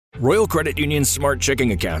Royal Credit Union's smart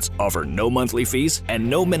checking accounts offer no monthly fees and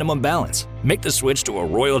no minimum balance. Make the switch to a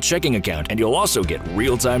Royal checking account and you'll also get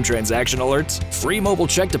real-time transaction alerts, free mobile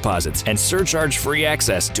check deposits, and surcharge-free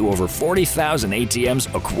access to over 40,000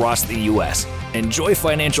 ATMs across the U.S. Enjoy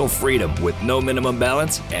financial freedom with no minimum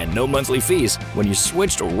balance and no monthly fees when you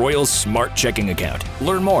switch to Royal's smart checking account.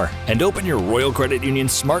 Learn more and open your Royal Credit Union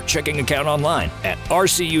smart checking account online at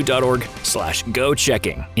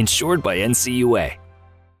rcu.org/go-checking. Insured by NCUA.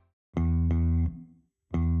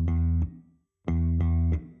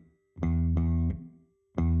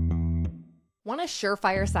 Want a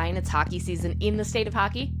surefire sign it's hockey season in the state of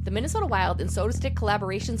hockey? The Minnesota Wild and Sotastick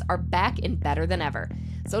collaborations are back and better than ever.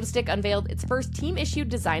 Sotastick unveiled its first team-issued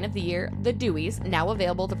design of the year, the Deweys, now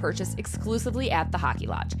available to purchase exclusively at the Hockey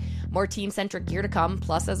Lodge. More team-centric gear to come,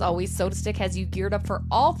 plus as always, Sotastick has you geared up for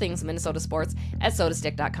all things Minnesota sports at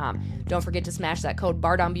sotastick.com. Don't forget to smash that code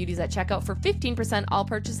BARDOWNBEAUTIES at checkout for 15% all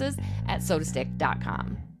purchases at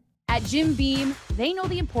sotastick.com. At Jim Beam, they know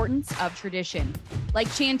the importance of tradition, like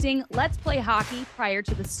chanting, "Let's play hockey" prior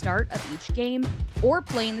to the start of each game, or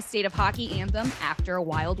playing the state of hockey anthem after a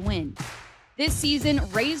Wild win. This season,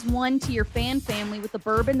 raise one to your fan family with a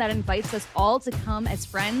bourbon that invites us all to come as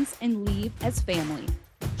friends and leave as family.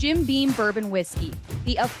 Jim Beam Bourbon Whiskey,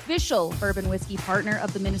 the official bourbon whiskey partner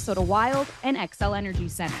of the Minnesota Wild and XL Energy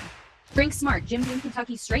Center. Drink smart. Jim Beam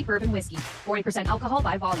Kentucky Straight Bourbon Whiskey. 40% alcohol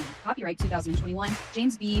by volume. Copyright 2021.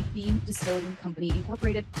 James B. Beam Distilling Company,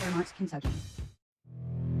 Incorporated, Claremont, Kentucky.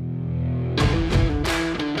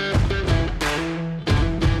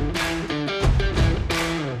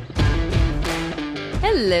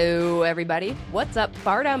 Hello, everybody. What's up?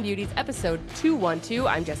 Bar Down Beauties, episode 212.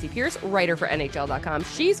 I'm Jessi Pierce, writer for NHL.com.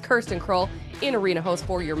 She's Kirsten Kroll, in-arena host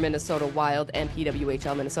for your Minnesota Wild and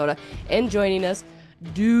PWHL Minnesota. And joining us,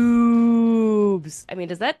 Dubs. I mean,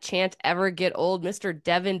 does that chant ever get old? Mr.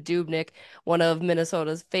 Devan Dubnyk, one of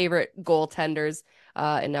Minnesota's favorite goaltenders,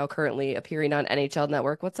 and now currently appearing on NHL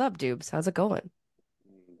Network. What's up, Dubs? How's it going?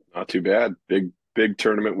 Not too bad. Big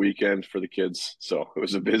tournament weekend for the kids. So it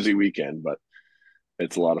was a busy weekend, but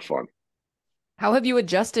it's a lot of fun. How have you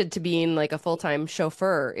adjusted to being like a full-time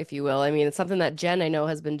chauffeur, if you will? I mean, it's something that Jen, I know,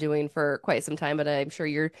 has been doing for quite some time, but I'm sure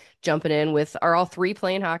you're jumping in with, are all three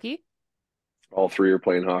playing hockey? All three are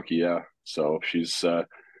playing hockey, yeah. So she's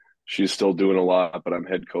still doing a lot, but I'm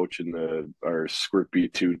head coach in our Squirt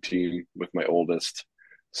B2 team with my oldest.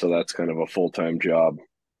 So that's kind of a full-time job.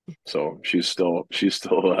 So she's still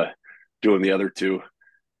doing the other two,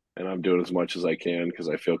 and I'm doing as much as I can because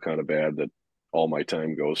I feel kind of bad that all my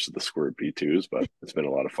time goes to the Squirt B2s, but it's been a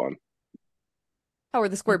lot of fun. How are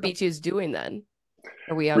the Squirt B2s doing then?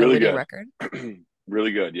 Are we on really a winning good record?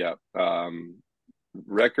 Really good, yeah.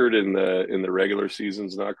 Record in the regular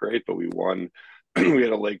season's not great, but we won. We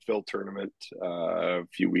had a Lakeville tournament a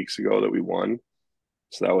few weeks ago that we won,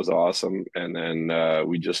 so that was awesome. And then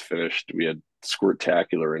we just finished. We had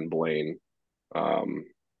Squirtacular in Blaine,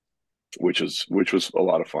 which was a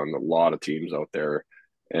lot of fun. A lot of teams out there,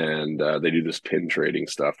 and they do this pin trading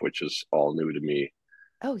stuff, which is all new to me.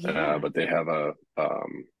 Oh yeah. But they have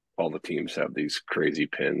all the teams have these crazy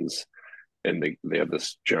pins. And they have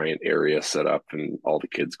this giant area set up, and all the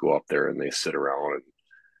kids go up there and they sit around and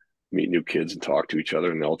meet new kids and talk to each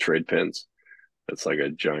other, and they'll trade pins. It's like a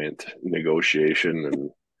giant negotiation, and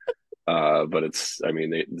but it's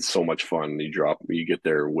so much fun. You get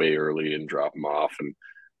there way early and drop them off, and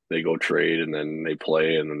they go trade, and then they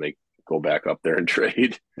play, and then they go back up there and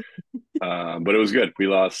trade. But it was good. We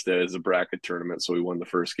lost as a bracket tournament, so we won the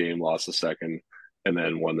first game, lost the second, and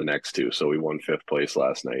then won the next two. So we won 5th place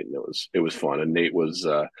last night, and it was fun. And Nate was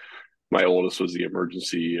my oldest was the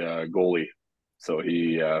emergency goalie. So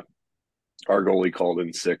our goalie called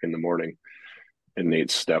in sick in the morning, and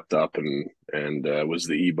Nate stepped up and was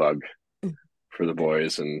the e-bug for the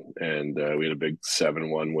boys, and we had a big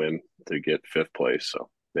 7-1 win to get 5th place.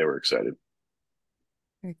 So they were excited.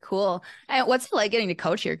 Very cool. And what's it like getting to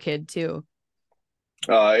coach your kid too?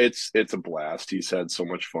 It's a blast. He's had so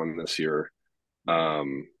much fun this year. I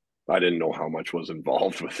didn't know how much was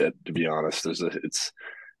involved with it, to be honest. It's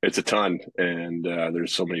a ton, and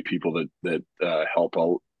there's so many people that help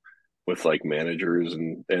out with like managers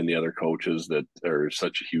and the other coaches that are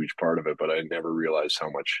such a huge part of it. But I never realized how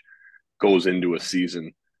much goes into a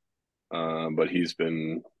season. But he's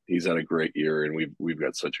had a great year, and we've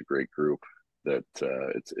got such a great group that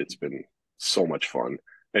it's been so much fun,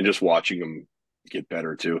 and just watching him get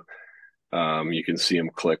better too. You can see them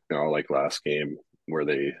click now, like last game where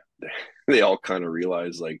they all kind of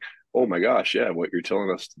realize like, oh my gosh, yeah, what you're telling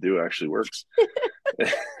us to do actually works.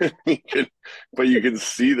 But you can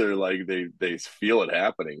see they're like, they feel it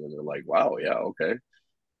happening, and they're like, wow, yeah, okay.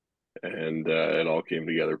 and it all came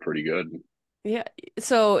together pretty good. Yeah.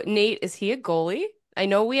 So Nate, is he a goalie? I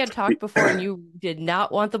know we had talked before and you did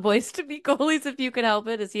not want the boys to be goalies if you could help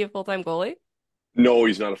it. Is he a full-time goalie? No,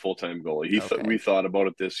 he's not a full-time goalie. Okay. We thought about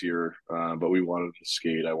it this year, but we wanted him to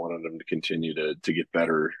skate. I wanted him to continue to get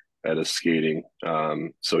better at his skating.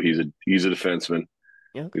 So he's a defenseman.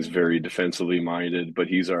 He's Okay. very defensively minded, but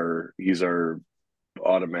he's our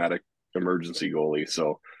automatic emergency goalie.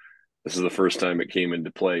 So this is the first time it came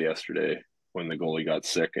into play yesterday when the goalie got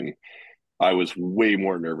sick, and I was way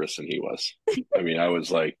more nervous than he was. I mean, I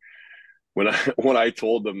was like, when I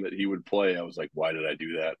told them that he would play, I was like, why did I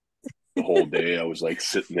do that? The whole day I was like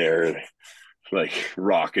sitting there like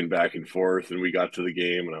rocking back and forth, and we got to the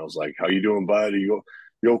game and I was like, how you doing, bud? You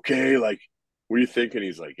okay? Like, what are you thinking?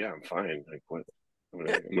 He's like, yeah, I'm fine. Like, what? I'm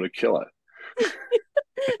gonna kill it.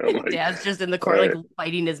 I'm like, Dad's just in the all court, like right.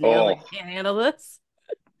 biting his nails, Oh, like, can't handle this.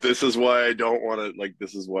 this is why I don't want to, like,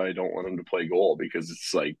 this is why I don't want him to play goal, because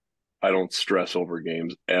it's like I don't stress over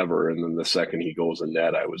games ever. And then the second he goes in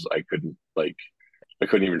net, I couldn't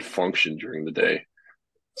even function during the day.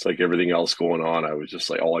 It's like everything else going on, I was just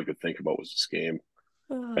like, all I could think about was this game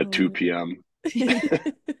at 2 Oh. p.m.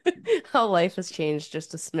 How life has changed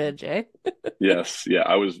just a smidge, eh? Yes. Yeah.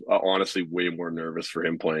 I was honestly way more nervous for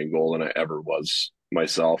him playing goal than I ever was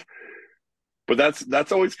myself. But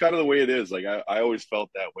that's always kind of the way it is. Like, I always felt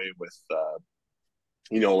that way with,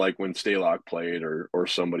 like when Stalock played or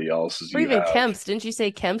somebody else, is Or you even have, Kemp's. Didn't you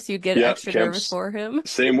say Kemp's you'd get yeah, extra nervous Kemp's for him?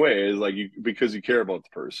 same way, is like, because you care about the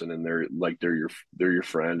person, and they're your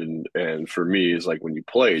friend. And for me, is like when you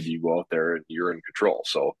played, you go out there and you're in control.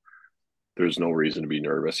 So there's no reason to be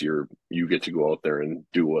nervous. You get to go out there and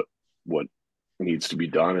do what needs to be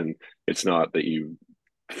done. And it's not that you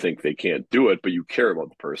think they can't do it, but you care about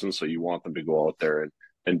the person, so you want them to go out there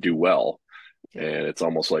and do well. Yeah. And it's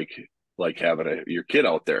almost like having your kid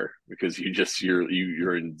out there, because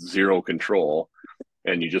you're in zero control,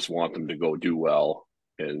 and you just want them to go do well.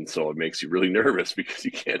 And so it makes you really nervous because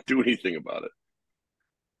you can't do anything about it.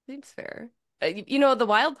 Seems fair. The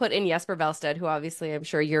Wild put in Jesper Valstead, who obviously I'm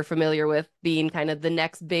sure you're familiar with, being kind of the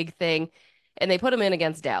next big thing. And they put him in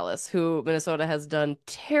against Dallas, who Minnesota has done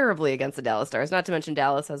terribly against the Dallas Stars. Not to mention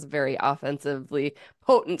Dallas has a very offensively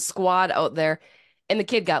potent squad out there. And the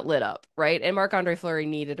kid got lit up, right? And Marc-Andre Fleury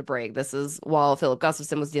needed a break. This is while Philip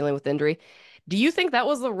Gustafson was dealing with injury. Do you think that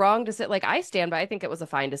was the wrong decision? Like, I stand by, I think it was a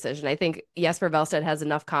fine decision. I think Jesper Valstead has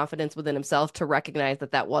enough confidence within himself to recognize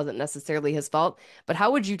that that wasn't necessarily his fault. But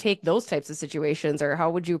how would you take those types of situations, or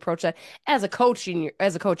how would you approach that as a coach,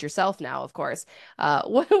 as a coach yourself now, of course?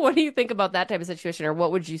 What do you think about that type of situation, or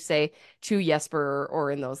what would you say to Jesper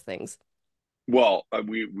or in those things? Well, I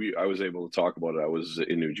was able to talk about it. I was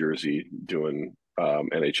in New Jersey doing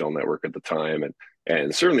NHL Network at the time,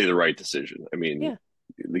 and certainly the right decision. I mean, Yeah.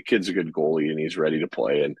 the kid's a good goalie and he's ready to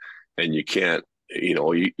play, and you can't,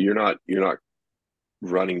 you're not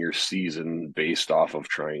running your season based off of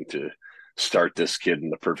trying to start this kid in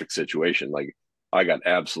the perfect situation. Like, I got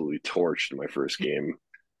absolutely torched in my first game.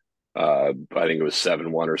 I think it was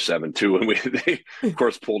 7-1 or 7-2, and they of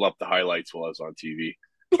course pulled up the highlights while I was on TV.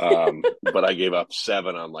 But I gave up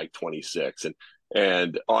 7 on like 26,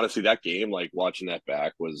 and honestly, that game, like watching that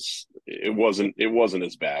back, it wasn't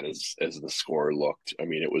as bad as the score looked. I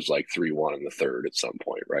mean, it was like 3-1 in the third at some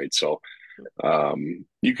point, right? So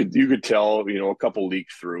you could tell, a couple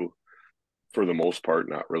leaked through, for the most part,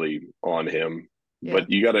 not really on him. Yeah. But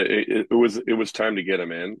it was time to get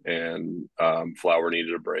him in, and Flower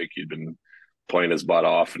needed a break. He'd been playing his butt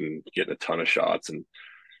off and getting a ton of shots, and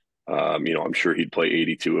I'm sure he'd play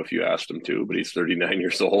 82 if you asked him to, but he's 39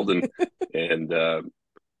 years old, and it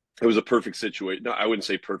was a perfect situation. No, I wouldn't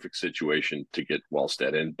say perfect situation to get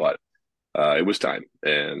Wallstead in, but it was time,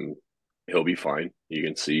 and he'll be fine. You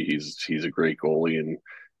can see he's a great goalie,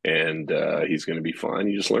 and he's going to be fine.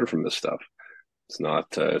 You just learn from this stuff. It's not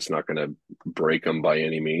going to break him by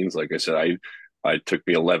any means. Like I said, I took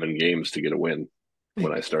me 11 games to get a win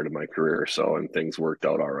when I started my career, and things worked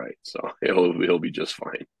out all right. So he'll be just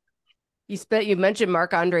fine. You mentioned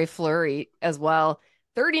Marc-Andre Fleury as well.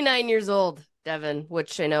 39 years old, Devan,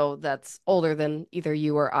 which I know that's older than either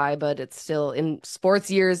you or I, but it's still in sports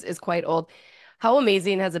years is quite old. How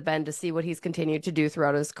amazing has it been to see what he's continued to do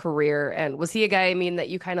throughout his career? And was he a guy, that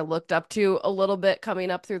you kind of looked up to a little bit coming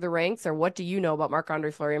up through the ranks? Or what do you know about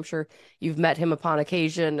Marc-Andre Fleury? I'm sure you've met him upon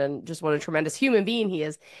occasion, and just what a tremendous human being he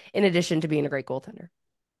is, in addition to being a great goaltender.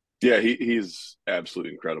 Yeah, he's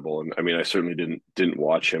absolutely incredible, and I mean, I certainly didn't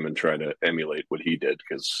watch him and try to emulate what he did,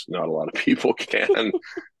 because not a lot of people can.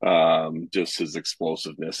 Just his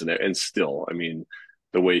explosiveness, and still, I mean,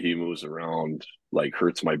 the way he moves around like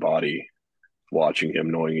hurts my body watching him,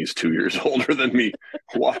 knowing he's 2 years older than me,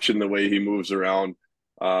 watching the way he moves around.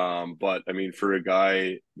 But I mean, for a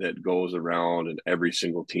guy that goes around and every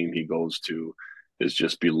single team he goes to is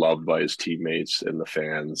just beloved by his teammates and the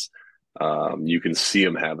fans, you can see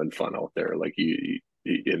him having fun out there. Like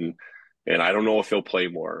and I don't know if he'll play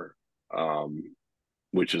more,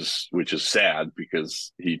 which is sad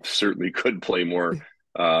because he certainly could play more.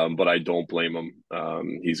 But I don't blame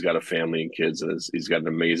him. He's got a family and kids, and he's got an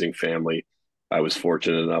amazing family. I was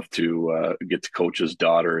fortunate enough to get to coach his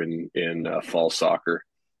daughter in fall soccer.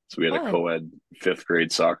 So we had a co-ed 5th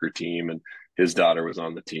grade soccer team, and his daughter was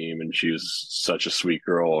on the team, and she was such a sweet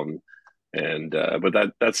girl.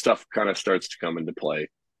 But that stuff kind of starts to come into play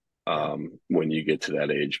when you get to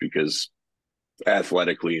that age, because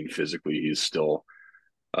athletically and physically, he's still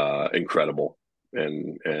incredible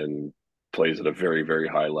and plays at a very, very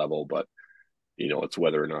high level. But, it's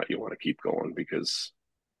whether or not you want to keep going, because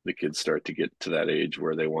the kids start to get to that age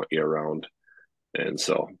where they want you around. And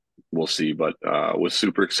so we'll see, but was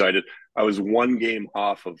super excited. I was one game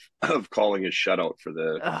off of calling his shutout for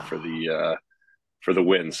the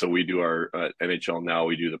win. So we do our NHL Now,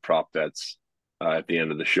 we do the prop bets at the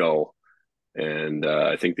end of the show. And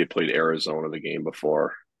I think they played Arizona the game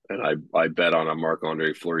before. And I bet on a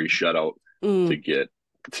Marc-Andre Fleury shutout to get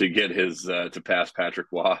his to pass Patrick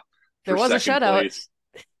Waugh. There was a shutout. Place.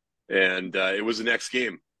 And it was the next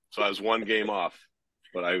game. So I was one game off.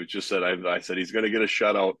 But I just said, I said he's going to get a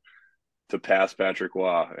shutout to pass Patrick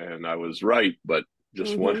Waugh. And I was right, but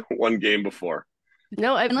just one game before.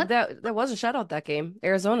 No, that was a shutout that game.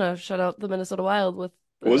 Arizona shut out the Minnesota Wild with.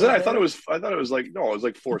 Was it? I thought it was like, no, it was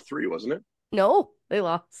like 4-3, wasn't it? No, they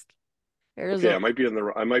lost. Arizona. Okay, I might be on the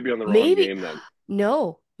wrong game then.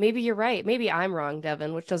 No, maybe you're right. Maybe I'm wrong,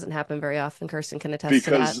 Devin, which doesn't happen very often. Kirsten can attest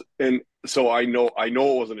to that. And so I know it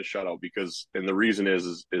wasn't a shutout and the reason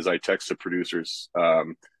is I text the producers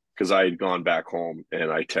because I had gone back home,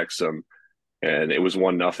 and I text them, and it was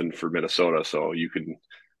 1-0 for Minnesota. So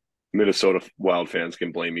Minnesota Wild fans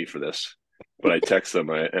can blame me for this, but I text them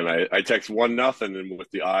and I text 1-0 and with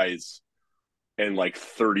the eyes, and like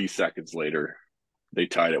 30 seconds later, they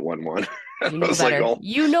tied it 1-1. You know better. Like,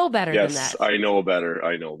 you know better than that. Yes, I know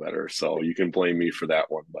better. So you can blame me for that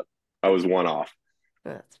one, but I was one off.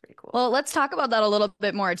 That's pretty cool. Well, let's talk about that a little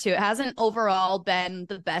bit more too. It hasn't overall been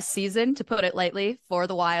the best season, to put it lightly, for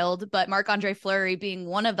the Wild, but Marc-Andre Fleury being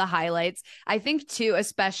one of the highlights. I think too,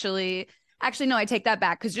 especially. Actually, no, I take that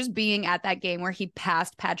back, because just being at that game where he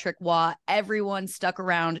passed Patrick Waugh, everyone stuck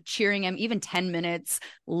around cheering him, even 10 minutes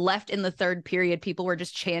left in the third period. People were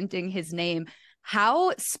just chanting his name.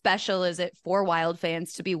 How special is it for Wild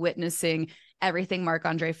fans to be witnessing everything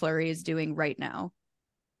Marc-Andre Fleury is doing right now?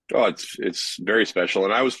 Oh, it's very special.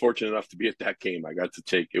 And I was fortunate enough to be at that game. I got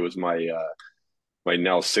to it was my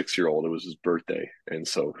now 6-year-old. It was his birthday. And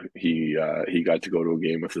so he got to go to a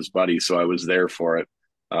game with his buddy. So I was there for it.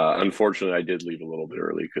 Unfortunately, I did leave a little bit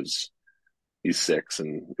early because he's 6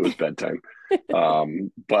 and it was bedtime.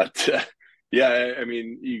 Yeah, I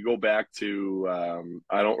mean, you go back to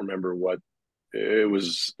I don't remember what it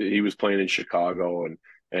was. He was playing in Chicago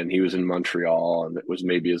and he was in Montreal, and it was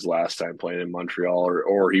maybe his last time playing in Montreal,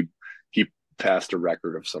 or he passed a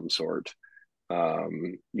record of some sort.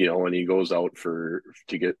 And he goes out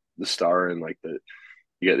to get the star, and you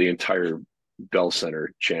get the entire Bell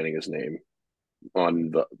Center chanting his name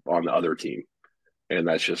on the other team, and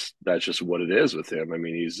that's just what it is with him. I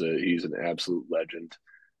mean, he's an absolute legend,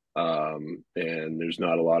 and there's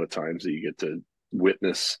not a lot of times that you get to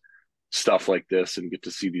witness stuff like this and get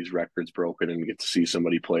to see these records broken and get to see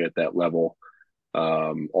somebody play at that level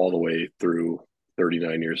all the way through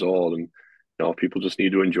 39 years old. And people just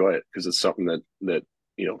need to enjoy it, because it's something that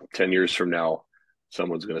 10 years from now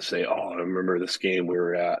someone's going to say, oh, I remember this game we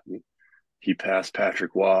were at, and he passed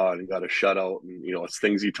Patrick Waugh and got a shutout, and it's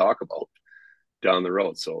things you talk about down the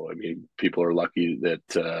road. So I mean, people are lucky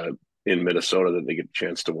that in Minnesota that they get a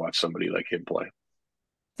chance to watch somebody like him play.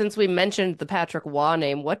 Since we mentioned the Patrick Waugh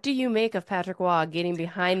name, what do you make of Patrick Waugh getting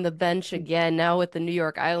behind the bench again now with the New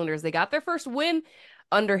York Islanders? They got their first win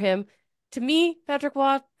under him. To me, Patrick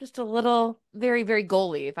Waugh, just a little, very, very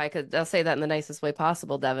goalie, if I'll say that in the nicest way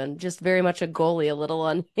possible, Devin. Just very much a goalie, a little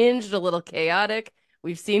unhinged, a little chaotic.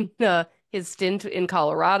 We've seen his stint in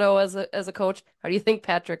Colorado as a coach. How do you think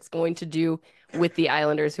Patrick's going to do with the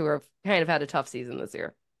Islanders, who have kind of had a tough season this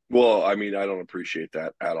year? Well, I mean, I don't appreciate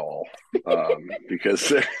that at all,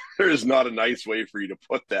 because there is not a nice way for you to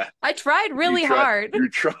put that. I tried really hard. You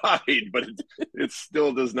tried, but it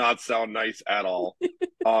still does not sound nice at all.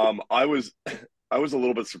 I was a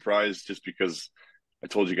little bit surprised, just because I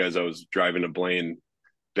told you guys I was driving to Blaine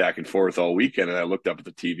back and forth all weekend, and I looked up at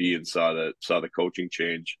the TV and saw the coaching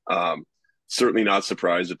change. Certainly not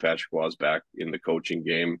surprised that Patrick was back in the coaching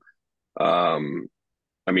game. I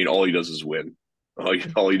mean, all he does is win.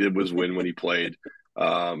 All he did was win when he played.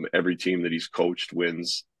 Every team that he's coached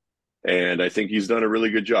wins. And I think he's done a really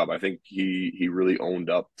good job. I think he really owned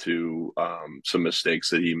up to some mistakes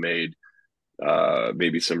that he made,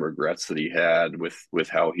 maybe some regrets that he had with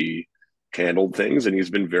how he handled things. And he's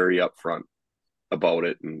been very upfront about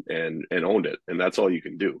it and owned it. And that's all you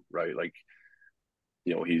can do, right? Like,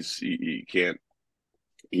 you know, he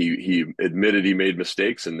admitted he made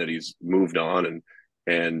mistakes and that he's moved on.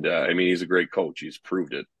 And I mean, he's a great coach. He's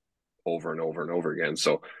proved it over and over and over again.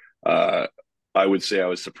 So I would say I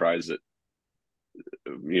was surprised that,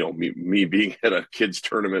 you know, me being at a kids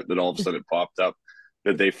tournament, that all of a sudden it popped up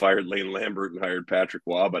that they fired Lane Lambert and hired Patrick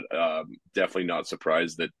Waugh, but definitely not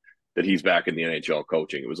surprised that he's back in the NHL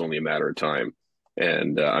coaching. It was only a matter of time.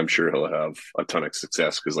 And I'm sure he'll have a ton of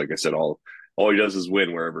success because, like I said, all he does is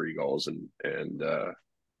win wherever he goes. And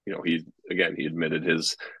you know, he admitted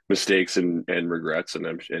his mistakes and regrets,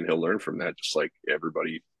 and he'll learn from that, just like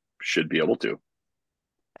everybody should be able to.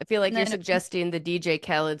 I feel like you're suggesting the DJ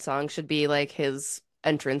Khaled song should be like his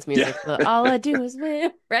entrance music. Yeah. All I do is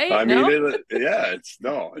win, right? I mean,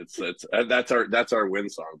 that's our win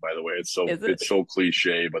song, by the way. It's so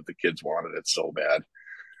cliche, but the kids wanted it so bad.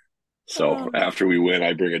 So after we win,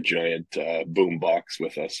 I bring a giant boom box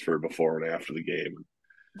with us for before and after the game.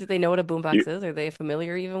 Do they know what a boom box is? Are they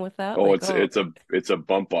familiar even with that? Oh, it's a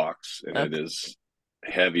bump box, and it is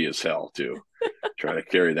heavy as hell too. Trying to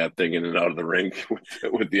carry that thing in and out of the rink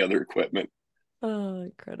with the other equipment. Oh,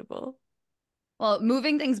 incredible. Well,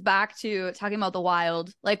 moving things back to talking about the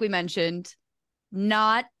Wild, like we mentioned,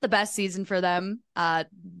 not the best season for them.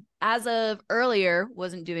 As of earlier,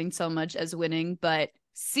 wasn't doing so much as winning, but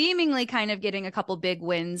seemingly kind of getting a couple big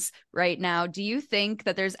wins right now. Do you think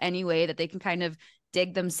that there's any way that they can kind of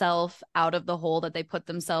dig themselves out of the hole that they put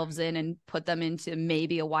themselves in and put them into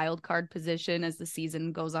maybe a wild card position as the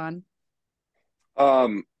season goes on?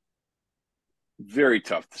 Very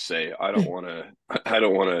tough to say. I don't want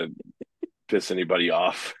to piss anybody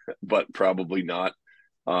off, but probably not.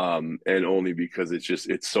 And only because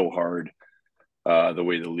it's so hard, the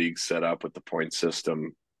way the league's set up with the point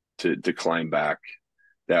system to climb back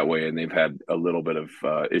that way. And they've had a little bit of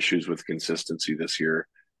issues with consistency this year.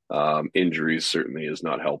 Injuries certainly has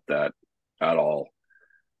not helped that at all.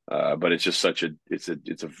 But it's just it's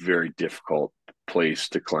a very difficult place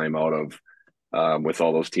to climb out of, with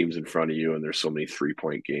all those teams in front of you. And there's so many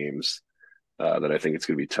 3-point games, that I think it's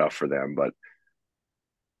going to be tough for them. But,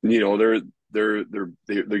 you know, they're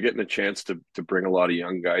getting a chance to bring a lot of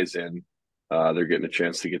young guys in. They're getting a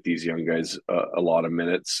chance to get these young guys a lot of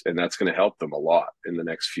minutes, and that's going to help them a lot in the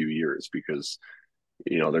next few years because,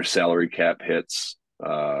 you know, their salary cap hits,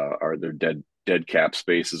 or their dead cap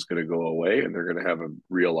space is going to go away, and they're going to have a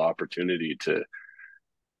real opportunity to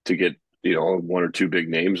get, you know, 1 or 2 big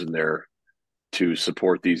names in there to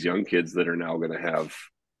support these young kids that are now going to have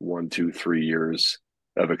 1, 2, 3 years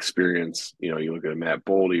of experience. You know, you look at Matt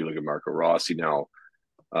Boldy, you look at Marco Rossi now.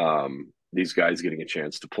 These guys getting a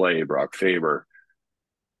chance to play, Brock Faber.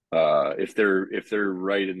 If they're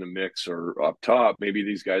right in the mix or up top, maybe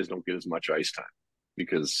these guys don't get as much ice time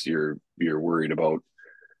because you're worried about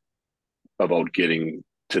getting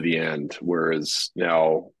to the end. Whereas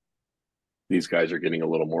now these guys are getting a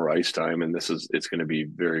little more ice time, and it's going to be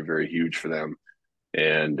very, very huge for them.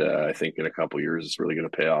 And I think in a couple of years, it's really going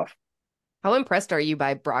to pay off. How impressed are you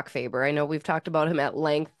by Brock Faber? I know we've talked about him at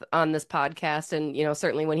length on this podcast, and, you know,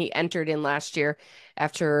 certainly when he entered in last year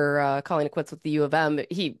after calling it quits with the U of M,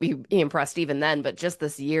 he impressed even then. But just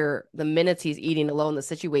this year, the minutes he's eating alone, the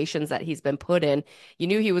situations that he's been put in, you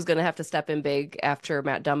knew he was going to have to step in big after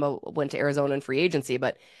Matt Dumba went to Arizona in free agency.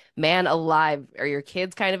 But man alive, are your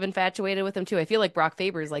kids kind of infatuated with him too? I feel like Brock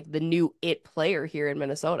Faber is like the new it player here in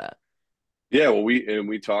Minnesota. Yeah, well,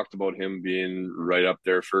 we talked about him being right up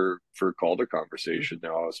there for Calder conversation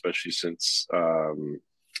now, especially since Connor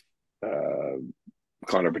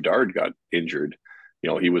Bedard got injured. You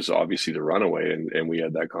know, he was obviously the runaway, and we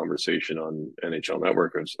had that conversation on NHL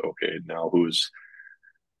Network. It's okay, now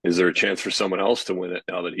is there a chance for someone else to win it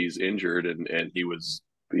now that he's injured? And he was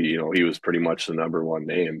pretty much the number one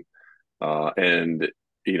name, and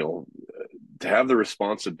you know, to have the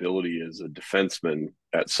responsibility as a defenseman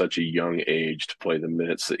at such a young age to play the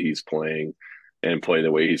minutes that he's playing and play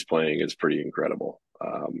the way he's playing is pretty incredible.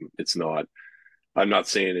 I'm not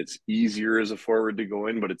saying it's easier as a forward to go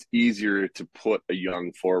in, but it's easier to put a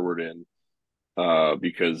young forward in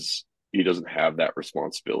because he doesn't have that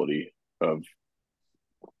responsibility of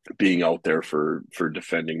being out there for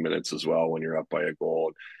defending minutes as well when you're up by a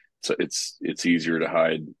goal. So it's easier to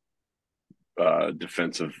hide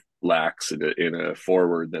defensive lacks in a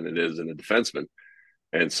forward than it is in a defenseman.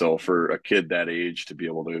 And so for a kid that age to be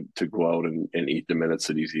able to go out and eat the minutes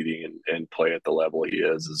that he's eating and play at the level he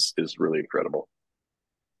is really incredible.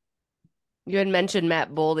 You had mentioned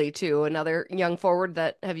Matt Boldy too, another young forward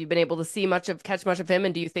that have you been able to catch much of him?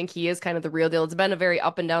 And do you think he is kind of the real deal? It's been a very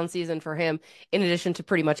up and down season for him, in addition to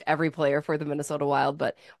pretty much every player for the Minnesota Wild.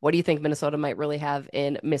 But what do you think Minnesota might really have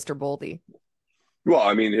in Mr. Boldy? Well,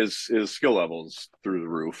 I mean, his skill levels through the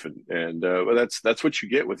roof, and that's what you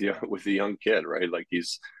get with the young kid, right? Like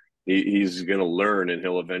he's going to learn, and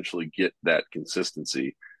he'll eventually get that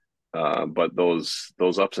consistency. But those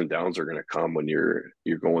ups and downs are going to come when you're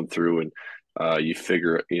going through and you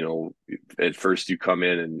figure, at first you come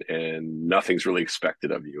in and nothing's really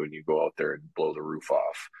expected of you, and you go out there and blow the roof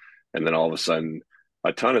off, and then all of a sudden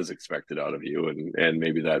a ton is expected out of you, and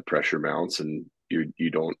maybe that pressure mounts, and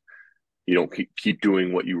you don't keep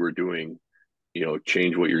doing what you were doing,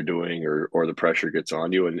 change what you're doing, or the pressure gets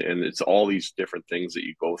on you, and it's all these different things that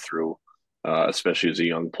you go through, especially as a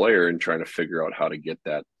young player, and trying to figure out how to get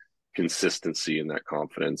that consistency and that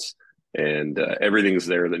confidence, and everything's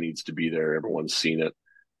there that needs to be there. Everyone's seen it,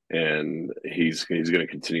 and he's going to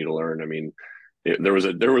continue to learn. I mean, there was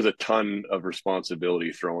a ton of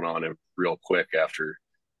responsibility thrown on him real quick after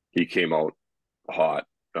he came out hot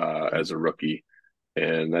as a rookie,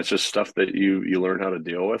 and that's just stuff that you learn how to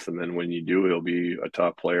deal with, and then when you do, he'll be a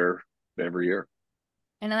top player every year.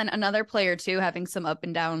 And then another player, too, having some up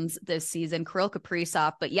and downs this season, Kirill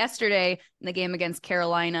Kaprizov. But yesterday in the game against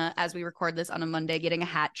Carolina, as we record this on a Monday, getting a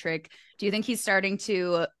hat trick. Do you think he's starting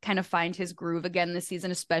to kind of find his groove again this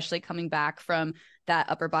season, especially coming back from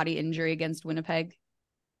that upper body injury against Winnipeg?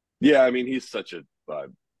 Yeah, I mean, he's such a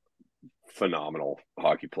phenomenal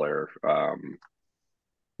hockey player.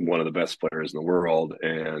 One of the best players in the world.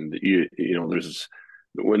 And, there's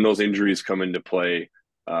when those injuries come into play,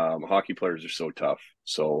 hockey players are so tough.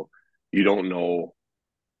 So you don't know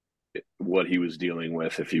what he was dealing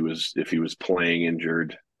with, if he was playing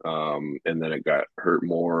injured, and then it got hurt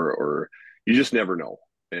more, or you just never know.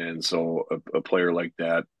 And so a player like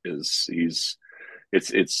that it's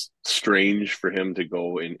strange for him to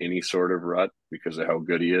go in any sort of rut because of how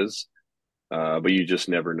good he is. But you just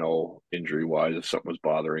never know injury wise if something was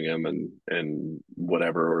bothering him and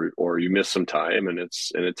whatever, or you miss some time and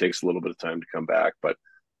it takes a little bit of time to come back. But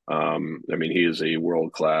I mean, he is a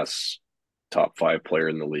world-class top 5 player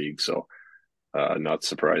in the league. So not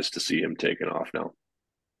surprised to see him taking off now.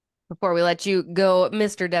 Before we let you go,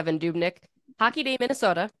 Mr. Devan Dubnyk, Hockey Day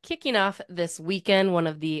Minnesota kicking off this weekend, one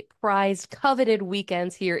of the prized, coveted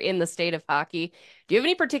weekends here in the state of hockey. Do you have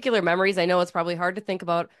any particular memories? I know it's probably hard to think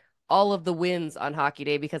about all of the wins on Hockey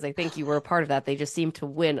Day because I think you were a part of that. They just seem to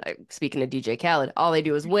win. Speaking of DJ Khaled, all they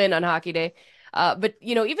do is win on Hockey Day. But,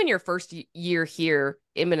 even your first year here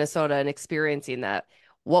in Minnesota and experiencing that,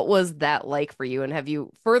 what was that like for you? And have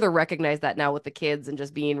you further recognized that now with the kids and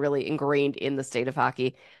just being really ingrained in the state of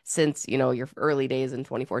hockey since, your early days in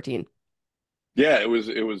 2014? Yeah, it was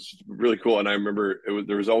really cool. And I remember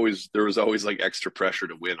there was always like extra pressure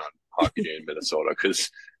to win on Hockey Day in Minnesota. Cause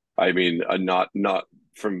I mean, not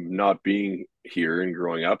from not being here and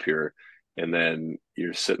growing up here. And then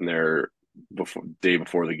you're sitting there day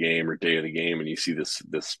before the game or day of the game, and you see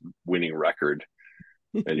this winning record,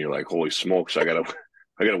 and you're like, "Holy smokes! I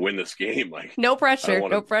gotta win this game!" Like, no pressure. I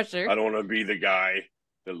don't want to be the guy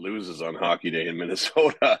that loses on Hockey Day in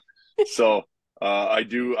Minnesota. So I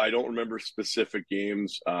don't remember specific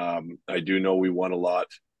games. I do know we won a lot,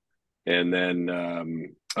 and then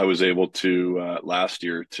I was able to last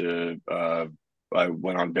year I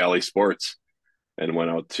went on Bally Sports and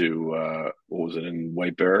went out to what was it, in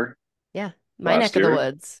White Bear? Yeah, my neck of the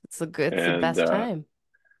woods. It's the best time.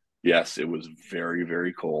 Yes, it was very,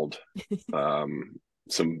 very cold. I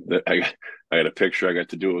got a picture. I got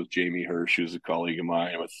to do it with Jamie Hirsch, who's a colleague of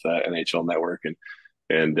mine with NHL Network,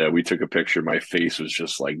 and we took a picture. My face was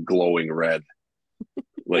just like glowing red.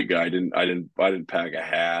 Like I didn't pack a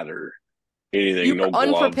hat or anything. You no were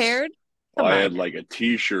gloves. Unprepared. I had like a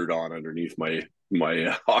T-shirt on underneath my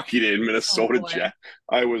Hockey Day in Minnesota jacket.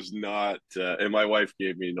 I was not, and my wife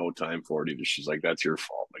gave me no time for it either. She's like, "That's your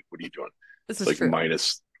fault. Like, what are you doing?" This is like true.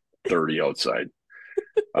 minus 30 outside.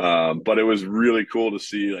 But it was really cool to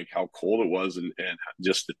see like how cold it was and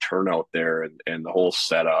just the turnout there and the whole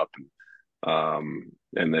setup. And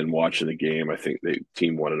then watching the game, I think the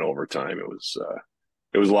team won in overtime. It was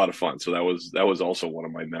a lot of fun. So that was also one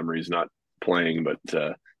of my memories, not playing, but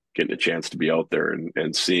getting a chance to be out there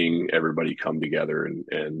and seeing everybody come together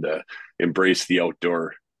and embrace the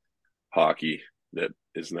outdoor hockey that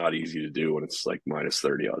is not easy to do when it's like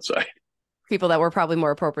 -30 outside. People that were probably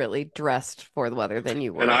more appropriately dressed for the weather than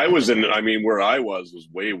you were. And I was where I was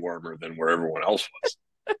way warmer than where everyone else was.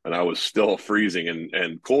 And I was still freezing,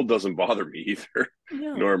 and cold doesn't bother me either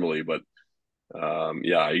normally. But I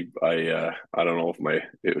don't know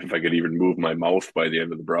if I could even move my mouth by the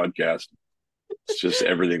end of the broadcast. It's just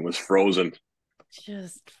everything was frozen.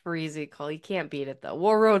 Just freezing cold. You can't beat it though.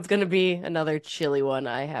 War Road's gonna be another chilly one,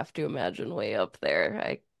 I have to imagine, way up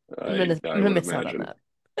there. I'm gonna miss out on that.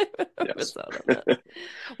 Yes.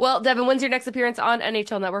 Well, Devan, when's your next appearance on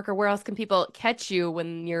NHL Network, or where else can people catch you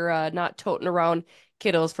when you're not toting around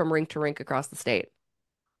kiddos from rink to rink across the state?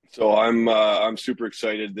 So I'm super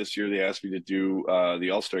excited. This year they asked me to do the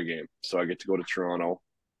All-Star game, so I get to go to Toronto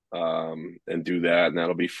and do that, and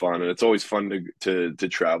that'll be fun. And it's always fun to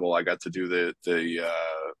travel. I got to do the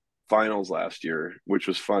finals last year, which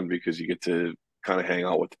was fun because you get to kind of hang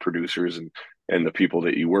out with the producers and the people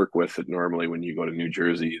that you work with. That normally when you go to New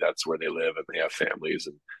Jersey, that's where they live and they have families,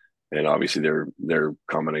 and obviously they're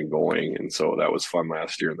coming and going. And so that was fun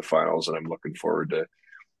last year in the finals, and I'm looking forward to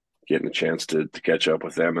getting a chance to catch up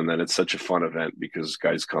with them. And then it's such a fun event because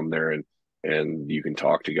guys come there and you can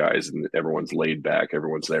talk to guys, and everyone's laid back.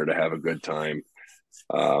 Everyone's there to have a good time.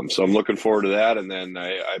 So I'm looking forward to that. And then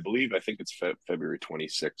I think it's February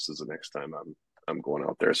 26th is the next time I'm going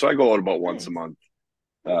out there. So I go out about once a month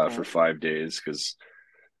for 5 days because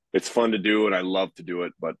it's fun to do and I love to do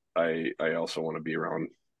it. But I also want to be around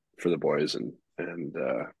for the boys and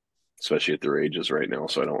especially at their ages right now.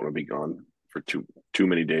 So I don't want to be gone for too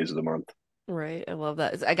many days of the month. Right. I love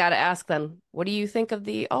that. I got to ask then, what do you think of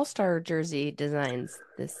the All-Star jersey designs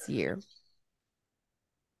this year?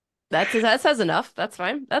 That says enough. That's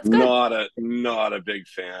fine. That's good. Not a big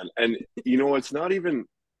fan. And it's not even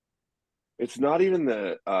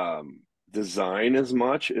the design as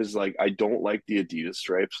much as like I don't like the Adidas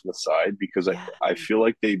stripes on the side because I feel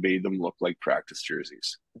like they made them look like practice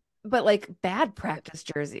jerseys. But like bad practice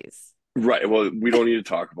jerseys. Right. Well, we don't need to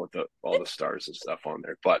talk about all the stars and stuff on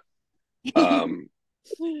there, but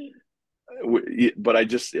but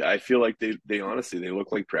I feel like they honestly they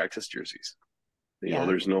look like practice jerseys.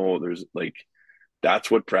 There's like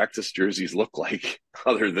that's what practice jerseys look like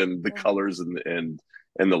other than the colors and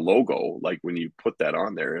the logo. Like when you put that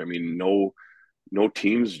on there, I mean, no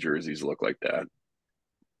team's jerseys look like that.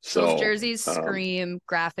 So those jerseys scream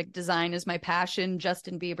graphic design is my passion.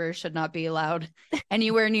 Justin Bieber should not be allowed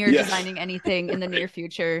anywhere near designing anything in the near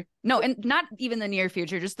future. No, and not even the near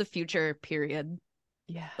future, just the future period.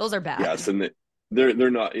 Yeah. Those are bad. Yes, and they're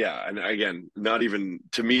not, and again, not even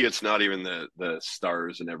to me, it's not even the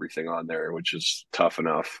stars and everything on there, which is tough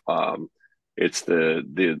enough. It's the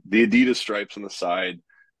Adidas stripes on the side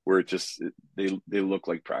where it just they look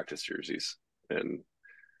like practice jerseys, and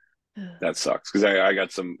that sucks because I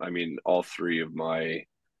got some. I mean, all three of my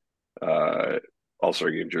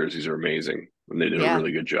All-Star game jerseys are amazing, and they did a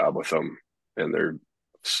really good job with them, and they're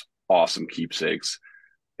awesome keepsakes.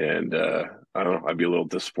 And I don't know, I'd be a little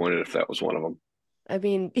disappointed if that was one of them. I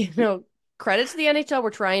mean, credit to the NHL.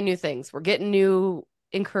 We're trying new things. We're getting new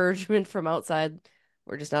encouragement from outside.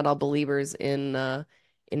 We're just not all believers in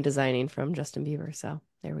designing from Justin Bieber. So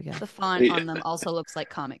there we go. The font on them also looks like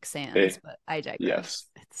Comic Sans, but I digress.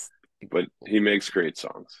 Yes, but he makes great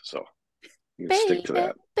songs, so you can stick to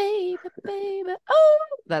that. Baby. Oh,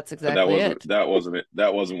 that's exactly it. That wasn't it.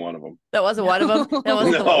 That wasn't one of them. That wasn't one of them. That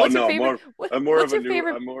wasn't the one. What's your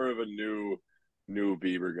favorite? I'm more of a new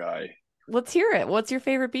Bieber guy. Let's hear it. What's your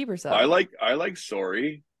favorite Bieber song? I like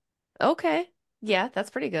Sorry. Okay. Yeah, that's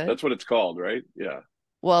pretty good. That's what it's called, right? Yeah.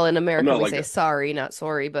 Well, in America we say sorry, not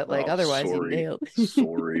sorry, but like otherwise you nailed.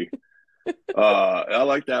 Sorry. I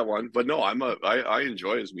like that one, but no, I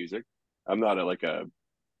enjoy his music. I'm not a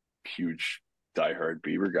huge diehard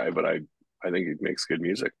Bieber guy, but I think he makes good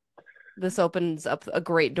music. This opens up a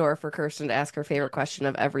great door for Kirsten to ask her favorite question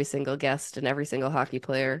of every single guest and every single hockey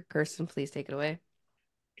player. Kirsten, please take it away.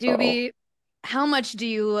 Doobie, how much do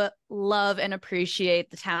you love and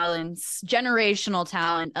appreciate the generational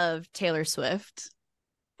talent of Taylor Swift?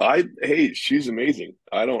 Hey, she's amazing.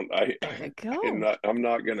 I'm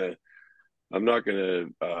not gonna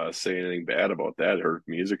say anything bad about that. Her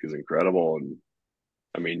music is incredible, and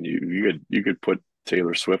I mean, you could put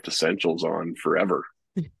Taylor Swift essentials on forever,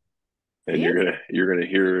 and you're gonna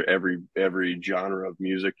hear every genre of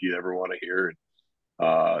music you ever want to hear.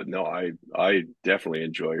 No, I definitely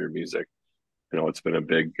enjoy her music. It's been a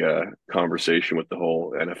big conversation with the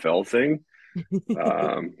whole NFL thing,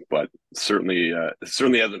 but certainly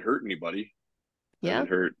hasn't hurt anybody. Yeah, hasn't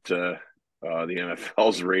hurt the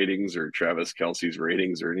NFL's ratings or Travis Kelce's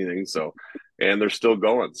ratings or anything. So, and they're still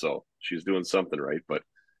going. So she's doing something right. But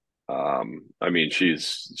I mean,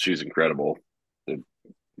 she's incredible.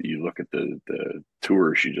 You look at the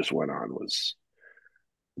tour she just went on was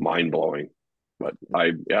mind blowing. But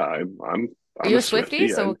I'm Are you a Swiftie.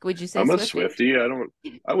 Swiftie? So would you say I'm a Swiftie?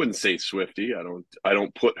 Swiftie. I wouldn't say Swiftie. I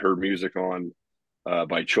don't put her music on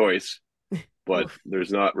by choice, but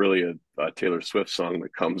there's not really a Taylor Swift song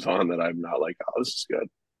that comes on that I'm not like, oh, this is good.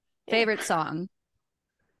 Favorite song?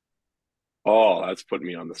 Oh, that's putting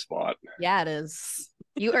me on the spot. Yeah, it is.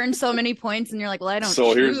 You earn so many points and you're like, well, I don't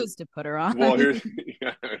So choose to put her on. Well, here's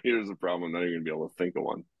the problem. I'm not even gonna be able to think of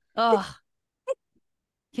one. Oh,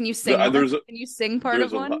 can you sing? Can you sing part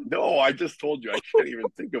of one? No, I just told you I can't even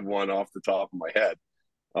think of one off the top of my head.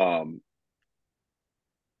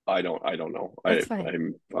 I don't know.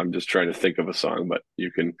 I'm just trying to think of a song, but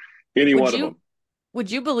you can one of them. Would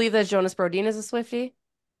you believe that Jonas Brodin is a Swiftie?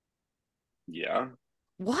 Yeah.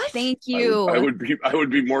 What? Thank you. I would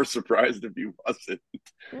be more surprised if you wasn't.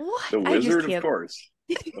 What? The Wizard, of course.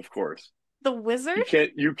 Of course. The Wizard?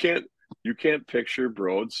 You can't picture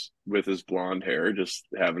Broads with his blonde hair just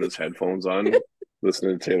having his headphones on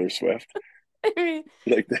listening to Taylor Swift. I mean,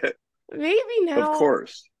 like that. Maybe now. Of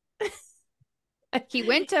course. He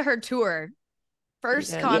went to her tour.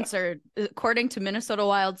 First concert, according to Minnesota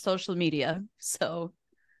Wild social media. So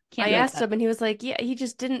I asked him and he was like, yeah, he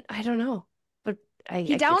just didn't, I don't know. But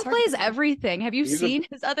he downplays everything. Have you seen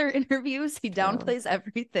his other interviews? He downplays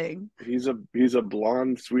everything. He's a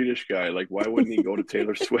blonde Swedish guy. Like, why wouldn't he go to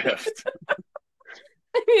Taylor Swift?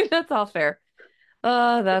 I mean, that's all fair. We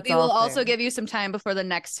will also give you some time before the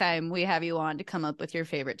next time we have you on to come up with your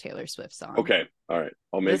favorite Taylor Swift song. Okay. All right.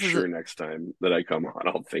 I'll make sure next time that I come on,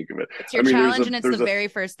 I'll think of it. It's your challenge, and it's the very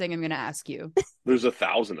first thing I'm going to ask you. There's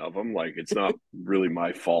 1,000 of them. Like, it's not really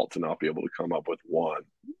my fault to not be able to come up with one.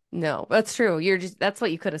 No, that's true. That's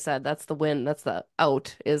what you could have said. That's the win. That's the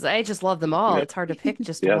out is I just love them all. Yeah. It's hard to pick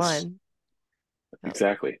just one.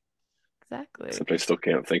 Exactly. Except I still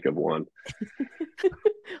can't think of one.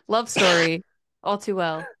 Love story. All too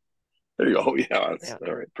well. There you go. Yeah,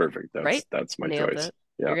 all right. Perfect. That's my Nailed choice. It.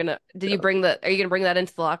 Yeah. Are you gonna bring that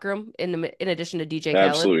into the locker room in addition to DJ Khaled?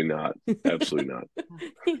 Absolutely not.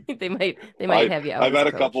 they might have you out. I've had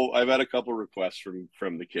a couple requests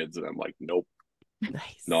from the kids and I'm like, nope.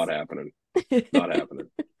 Nice. Not happening. Not happening.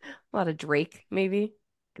 A lot of Drake, maybe.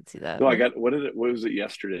 I could see that. No, I got what was it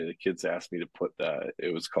yesterday? The kids asked me to put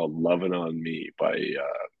it was called Lovin' on Me by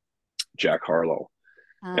Jack Harlow.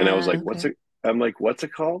 And I was like, what's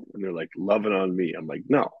it called? And they're like, Lovin' on Me. I'm like,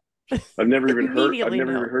 no. I've never even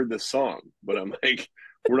heard this song. But I'm like,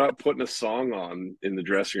 we're not putting a song on in the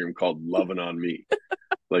dressing room called Lovin' on Me.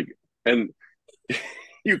 Like, and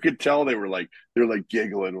you could tell they're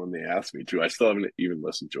giggling when they asked me to. I still haven't even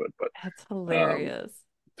listened to it, but that's hilarious.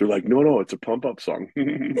 They're like, no, it's a pump up song.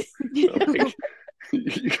 Like,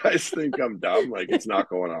 you guys think I'm dumb? Like, it's not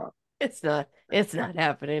going on. It's not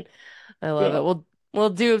happening. I love it. Well,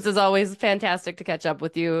 Dubes, as always, fantastic to catch up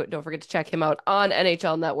with you. Don't forget to check him out on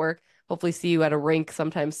NHL Network. Hopefully see you at a rink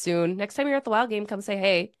sometime soon. Next time you're at the Wild game, come say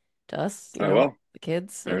hey to us. I will. The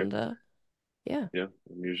kids. All and right. Yeah.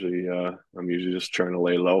 I'm usually just trying to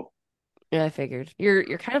lay low. Yeah, I figured. You're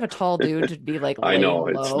kind of a tall dude to be like I know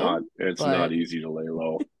low, it's not easy to lay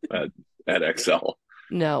low at XL.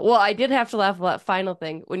 No. Well, I did have to laugh at that final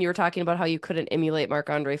thing when you were talking about how you couldn't emulate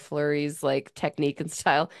Marc-Andre Fleury's like technique and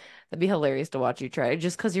style. That'd be hilarious to watch you try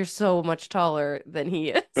just because you're so much taller than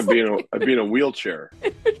he is. I'd be in a wheelchair.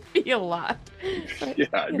 It'd be a lot. Yeah,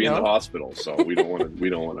 I'd be in the hospital, so we don't want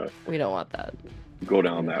that. Go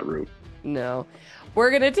down that route. No.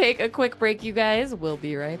 We're gonna take a quick break, you guys. We'll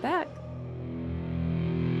be right back.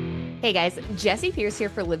 Hey guys, Jessi Pierce here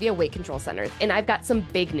for Livea Weight Control Centers, and I've got some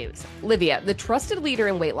big news. Livea, the trusted leader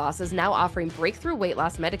in weight loss, is now offering breakthrough weight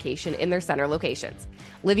loss medication in their center locations.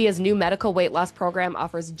 Livea's new medical weight loss program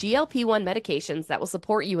offers GLP-1 medications that will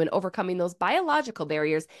support you in overcoming those biological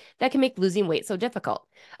barriers that can make losing weight so difficult.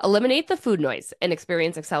 Eliminate the food noise and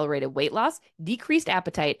experience accelerated weight loss, decreased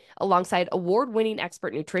appetite, alongside award-winning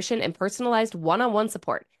expert nutrition and personalized one-on-one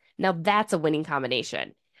support. Now that's a winning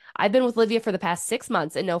combination. I've been with Livea for the past 6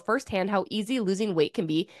 months and know firsthand how easy losing weight can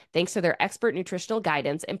be thanks to their expert nutritional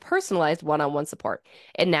guidance and personalized one-on-one support.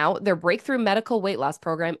 And now their breakthrough medical weight loss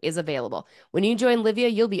program is available. When you join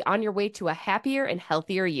Livea, you'll be on your way to a happier and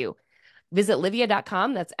healthier you. Visit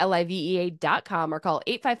Livea.com, that's Livea.com, or call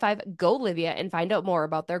 855-GO-LIVEA and find out more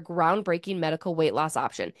about their groundbreaking medical weight loss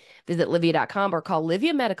option. Visit Livea.com or call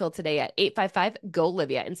Livea Medical today at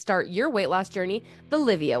 855-GO-LIVEA and start your weight loss journey the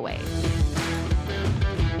Livea way.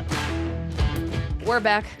 We're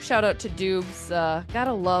back. Shout out to Dubes.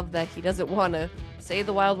 Gotta love that he doesn't want to say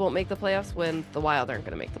the Wild won't make the playoffs when the Wild aren't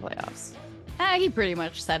going to make the playoffs. He pretty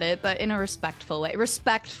much said it, but in a respectful way.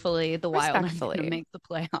 Respectfully, the Wild aren't going to make the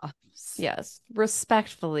playoffs. Yes,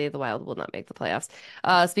 respectfully, the Wild will not make the playoffs.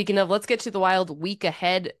 Speaking of, let's get to the Wild week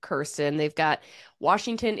ahead, Kirsten. They've got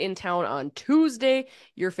Washington in town on Tuesday,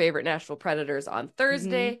 your favorite Nashville Predators on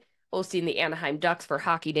Thursday, hosting the Anaheim Ducks for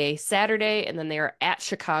Hockey Day Saturday, and then they are at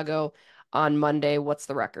Chicago on Monday. What's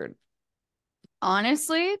the record?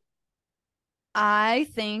 Honestly, I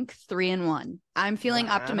think 3-1. I'm feeling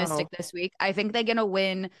optimistic this week. I think they're going to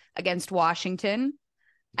win against Washington.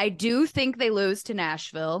 I do think they lose to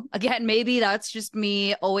Nashville. Again, maybe that's just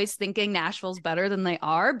me always thinking Nashville's better than they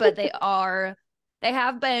are, but they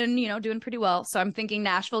have been, doing pretty well. So I'm thinking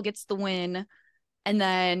Nashville gets the win. And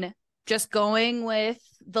then just going with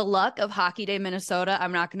the luck of Hockey Day, Minnesota,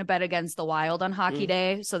 I'm not going to bet against the Wild on Hockey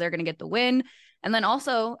Day. So they're going to get the win. And then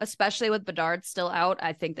also, especially with Bedard still out,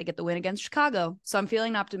 I think they get the win against Chicago. So I'm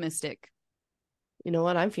feeling optimistic. You know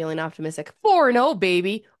what? I'm feeling optimistic. 4-0,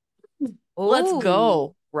 baby. Ooh. Let's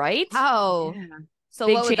go. Right? Wow. Yeah. So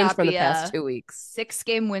big what would change that from be, the past 2 weeks.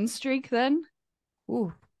 6-game win streak then?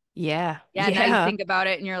 Ooh. Yeah. Yeah. Now you think about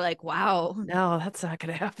it and you're like, wow. No, that's not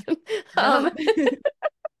going to happen. No.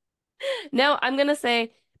 No, I'm going to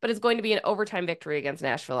say, but it's going to be an overtime victory against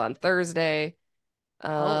Nashville on Thursday.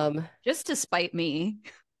 Just to spite me.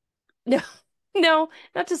 No,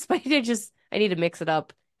 not to spite you. Just, I need to mix it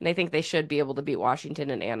up. And I think they should be able to beat Washington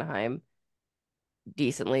and Anaheim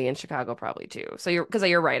decently, and Chicago probably too. So because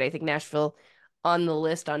you're right. I think Nashville on the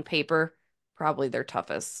list on paper, probably their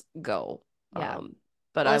toughest go. Yeah.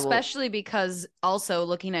 But especially because also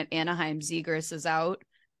looking at Anaheim, Zegras is out.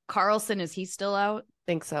 Carlson, is he still out?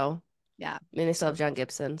 Think so. Yeah. I mean, they still have John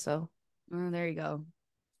Gibson, so. There you go.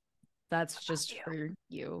 That's just for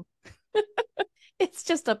you. It's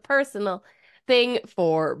just a personal thing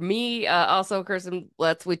for me. Also, Kirsten,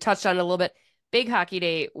 we touched on it a little bit. Big Hockey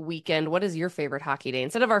Day weekend. What is your favorite Hockey Day?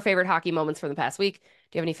 Instead of our favorite hockey moments from the past week,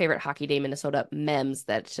 do you have any favorite Hockey Day Minnesota memes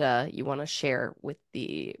that you want to share with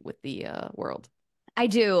the world? I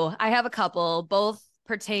do. I have a couple. Both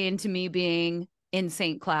pertain to me being in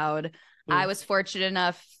St. Cloud. I was fortunate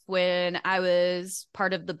enough when I was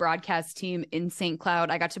part of the broadcast team in St. Cloud.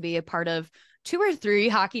 I got to be a part of 2 or 3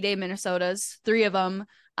 Hockey Day Minnesotas, 3 of them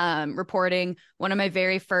reporting. One of my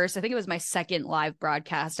very first, I think it was my second live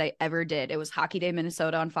broadcast I ever did. It was Hockey Day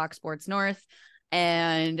Minnesota on Fox Sports North.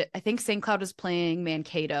 And I think St. Cloud was playing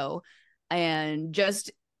Mankato, and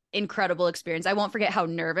just incredible experience. I won't forget how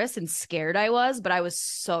nervous and scared I was, but I was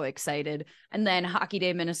so excited. And then Hockey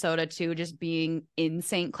Day Minnesota too, just being in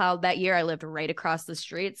St. Cloud that year. I lived right across the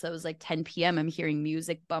street, so it was like 10 p.m. I'm hearing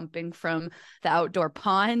music bumping from the outdoor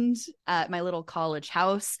pond at my little college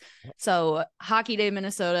house. So Hockey Day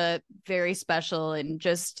Minnesota, very special. And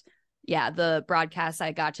just the broadcast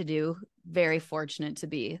I got to do, very fortunate to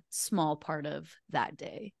be a small part of that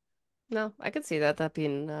day. No, I could see that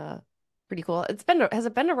being pretty cool. Has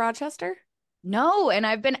it been to Rochester? No, and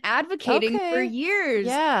I've been advocating for years.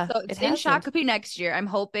 Yeah. So it's in Shakopee next year. I'm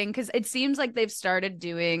hoping, because it seems like they've started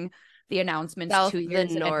doing the announcements 2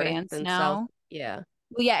 years in advance now. South. Yeah.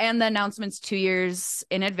 Well, yeah, and the announcements 2 years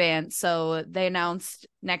in advance. So they announced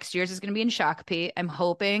next year's is going to be in Shakopee. I'm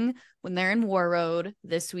hoping when they're in War Road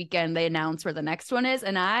this weekend, they announce where the next one is.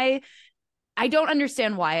 And I don't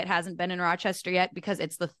understand why it hasn't been in Rochester yet, because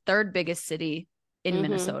it's the 3rd biggest city in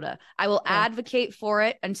Minnesota. I will advocate for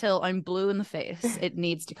it until I'm blue in the face. It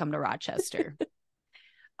needs to come to Rochester.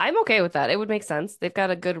 I'm okay with that. It would make sense. They've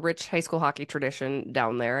got a good, rich high school hockey tradition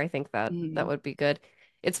down there. I think that would be good.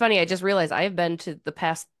 It's funny. I just realized I have been to the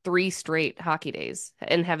past 3 straight hockey days,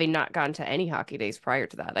 and having not gone to any hockey days prior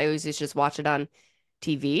to that. I always just watch it on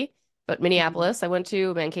TV. But Minneapolis I went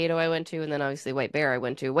to, Mankato I went to, and then obviously White Bear I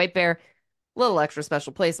went to. White Bear, little extra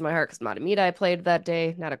special place in my heart because Matamidi played that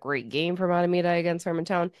day. Not a great game for Matamidi against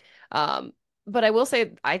Hermantown. But I will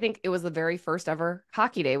say, I think it was the very first ever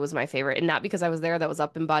Hockey Day was my favorite. And not because I was there. That was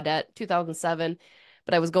up in Baudette, 2007.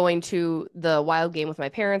 But I was going to the Wild game with my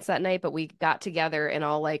parents that night. But we got together and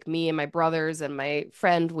all, like, me and my brothers and my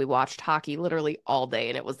friend, we watched hockey literally all day.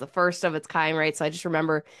 And it was the first of its kind, right? So I just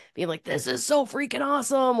remember being like, this is so freaking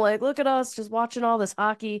awesome. Like, look at us just watching all this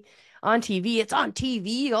hockey on TV. It's on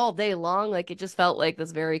TV all day long. Like, it just felt like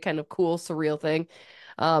this very kind of cool, surreal thing.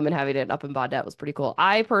 And having it up in Baudette was pretty cool.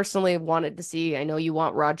 I personally wanted to see, I know you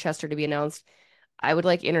want Rochester to be announced. I would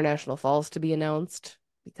like International Falls to be announced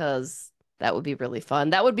because that would be really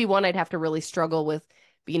fun. That would be one I'd have to really struggle with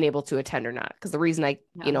being able to attend or not. Because the reason I,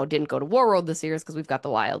 didn't go to War Road this year is because we've got the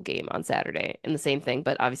Wild game on Saturday and the same thing.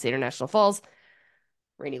 But obviously International Falls,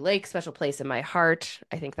 Rainy Lake, special place in my heart.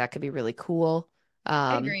 I think that could be really cool.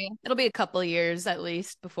 I agree. It'll be a couple years at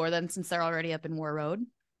least before then, since they're already up in War Road.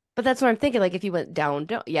 But that's what I'm thinking. Like if you went down,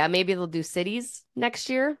 yeah, maybe they'll do cities next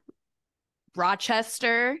year.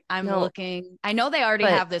 Rochester, I'm No, looking. I know they already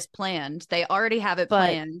but- have this planned. They already have it but-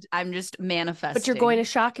 planned. I'm just manifesting. But you're going to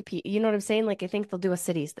Shakopee. You know what I'm saying? Like I think they'll do a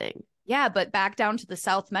cities thing. Yeah, but back down to the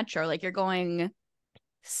South Metro. Like you're going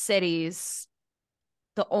cities.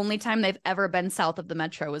 The only time they've ever been south of the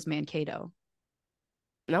Metro was Mankato.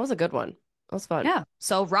 And that was a good one. That was fun. Yeah.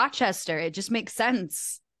 So Rochester, it just makes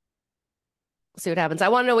sense. See what happens. I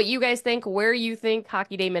want to know what you guys think, where you think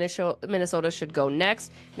Hockey Day Minnesota should go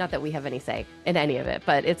next. Not that we have any say in any of it,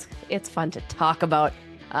 but it's fun to talk about.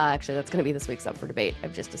 Actually, that's going to be this week's Up for Debate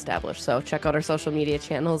I've just established. So check out our social media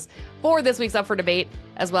channels for this week's Up for Debate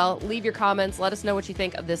as well. Leave your comments. Let us know what you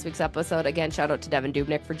think of this week's episode. Again, shout out to Devan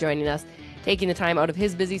Dubnyk for joining us, taking the time out of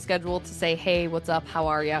his busy schedule to say, hey, what's up? How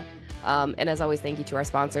are you? And as always, thank you to our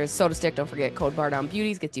sponsors. Sotastick, don't forget, code Bar Down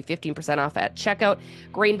Beauties gets you 15% off at checkout.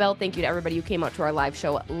 Grain Belt, thank you to everybody who came out to our live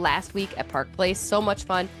show last week at Park Place. So much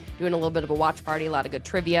fun, doing a little bit of a watch party, a lot of good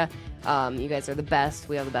trivia. You guys are the best.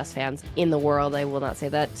 We have the best fans in the world. I will not say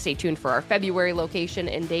that. Stay tuned for our February location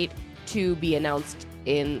and date to be announced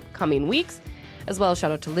in coming weeks. As well,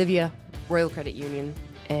 shout out to Livea, Royal Credit Union,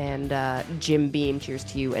 and Jim Beam. Cheers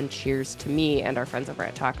to you and cheers to me and our friends over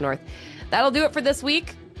at Talk North. That'll do it for this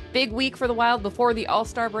week. Big week for the Wild before the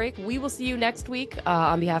All-Star break. We will see you next week.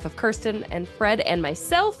 On behalf of Kirsten and Fred and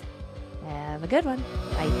myself, have a good one.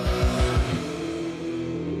 Bye.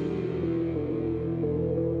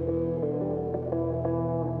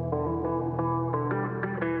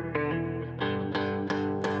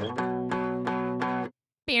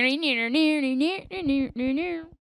 Near.